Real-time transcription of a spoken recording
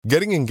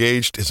Getting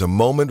engaged is a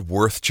moment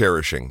worth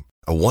cherishing.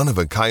 A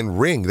one-of-a-kind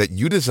ring that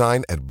you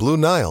design at Blue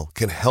Nile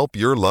can help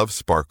your love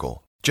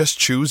sparkle. Just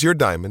choose your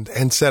diamond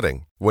and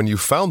setting. When you've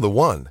found the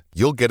one,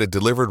 you'll get it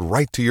delivered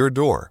right to your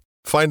door.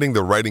 Finding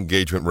the right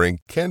engagement ring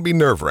can be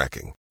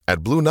nerve-wracking.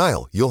 At Blue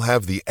Nile, you'll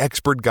have the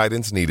expert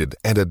guidance needed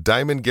and a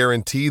diamond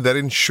guarantee that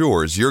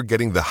ensures you're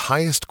getting the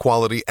highest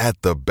quality at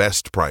the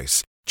best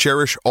price.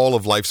 Cherish all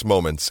of life's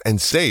moments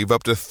and save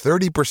up to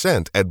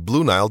 30% at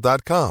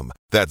BlueNile.com.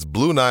 That's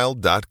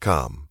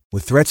BlueNile.com.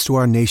 With threats to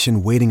our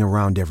nation waiting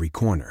around every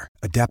corner,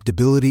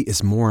 adaptability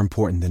is more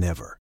important than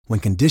ever.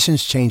 When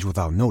conditions change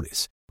without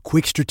notice,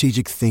 quick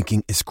strategic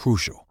thinking is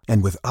crucial.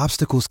 And with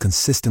obstacles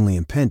consistently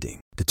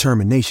impending,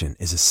 determination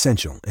is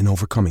essential in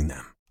overcoming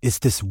them. It's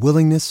this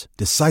willingness,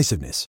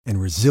 decisiveness, and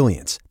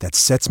resilience that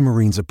sets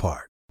Marines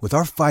apart. With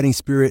our fighting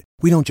spirit,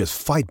 we don't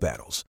just fight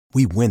battles,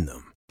 we win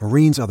them.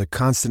 Marines are the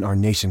constant our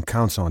nation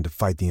counts on to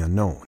fight the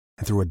unknown.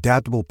 And through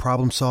adaptable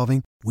problem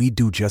solving, we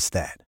do just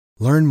that.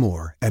 Learn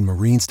more at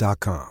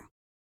marines.com.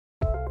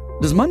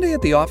 Does Monday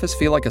at the office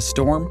feel like a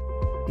storm?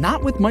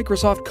 Not with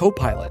Microsoft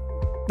Copilot.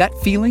 That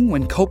feeling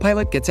when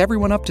Copilot gets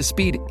everyone up to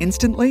speed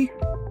instantly?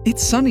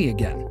 It's sunny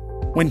again.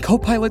 When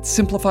Copilot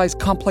simplifies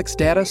complex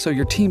data so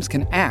your teams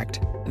can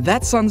act,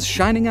 that sun's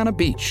shining on a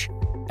beach.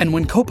 And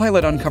when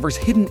Copilot uncovers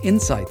hidden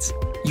insights,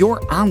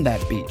 you're on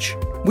that beach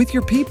with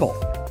your people,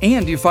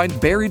 and you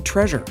find buried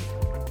treasure.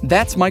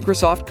 That's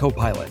Microsoft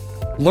Copilot.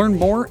 Learn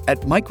more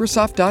at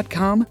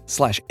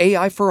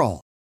Microsoft.com/AI for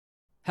all.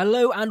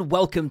 Hello and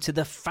welcome to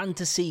the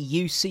Fantasy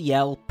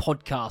UCL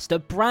podcast, a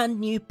brand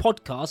new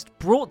podcast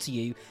brought to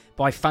you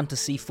by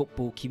Fantasy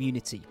Football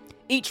Community.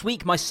 Each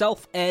week,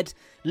 myself, Ed,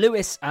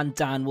 Lewis and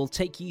Dan will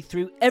take you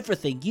through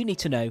everything you need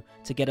to know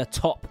to get a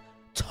top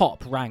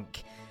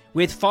rank.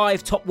 With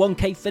 5 top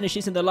 1K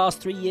finishes in the last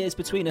 3 years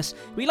between us,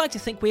 we like to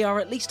think we are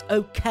at least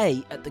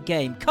okay at the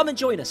game. Come and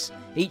join us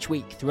each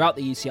week throughout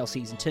the UCL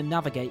season to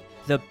navigate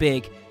the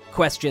big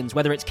questions.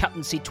 Whether it's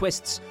captaincy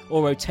twists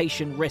or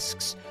rotation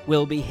risks,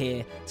 we'll be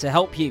here to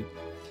help you.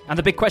 And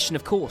the big question,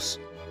 of course,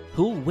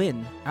 who'll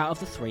win out of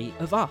the three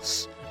of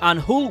us? And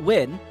who'll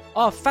win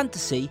our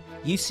Fantasy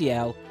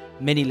UCL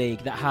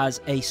mini-league that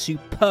has a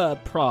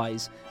superb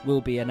prize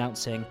we'll be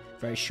announcing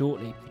very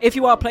shortly. If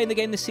you are playing the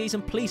game this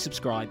season, please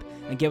subscribe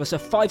and give us a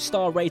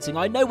 5-star rating.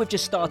 I know we've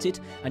just started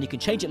and you can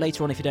change it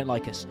later on if you don't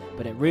like us,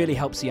 but it really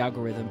helps the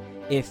algorithm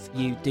if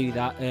you do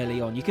that early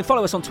on. You can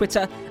follow us on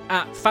Twitter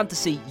at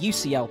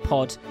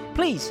FantasyUCLPod.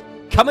 Please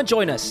come and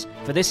join us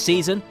for this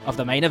season of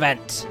the main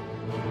event.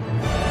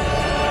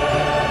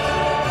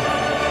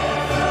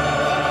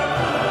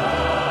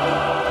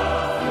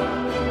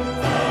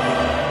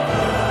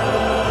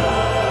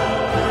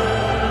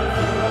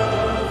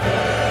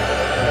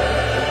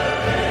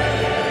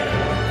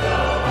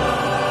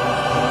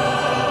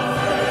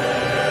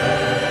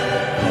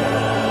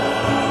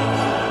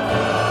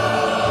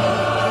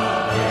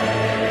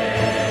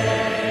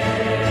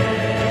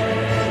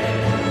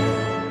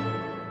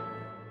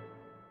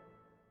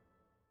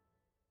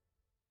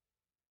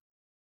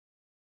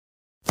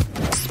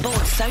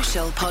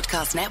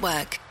 Podcast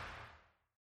Network.